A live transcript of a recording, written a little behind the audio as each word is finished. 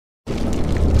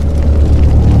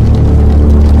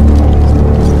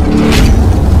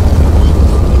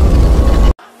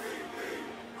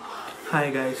Hi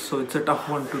guys, so it's a tough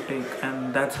one to take,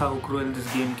 and that's how cruel this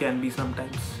game can be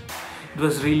sometimes. It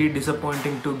was really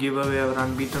disappointing to give away our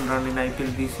unbeaten run in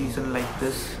IPL this season like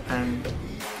this, and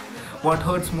what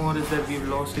hurts more is that we've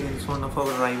lost against one of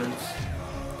our rivals.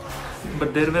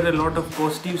 But there were a lot of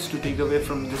positives to take away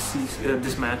from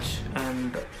this match,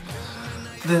 and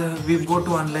we've got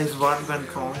to analyze what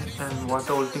went wrong and what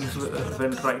all things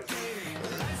went right.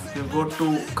 We've got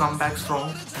to come back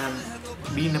strong and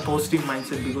be in a positive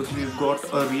mindset because we've got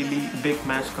a really big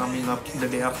match coming up the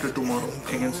day after tomorrow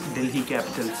against Delhi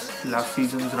Capitals, last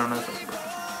season's runners-up.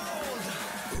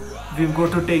 We've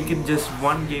got to take it just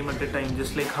one game at a time,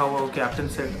 just like how our captain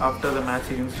said after the match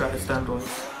against Rajasthan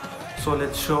Royals. So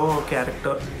let's show our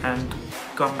character and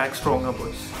come back stronger,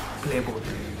 boys. Play ball.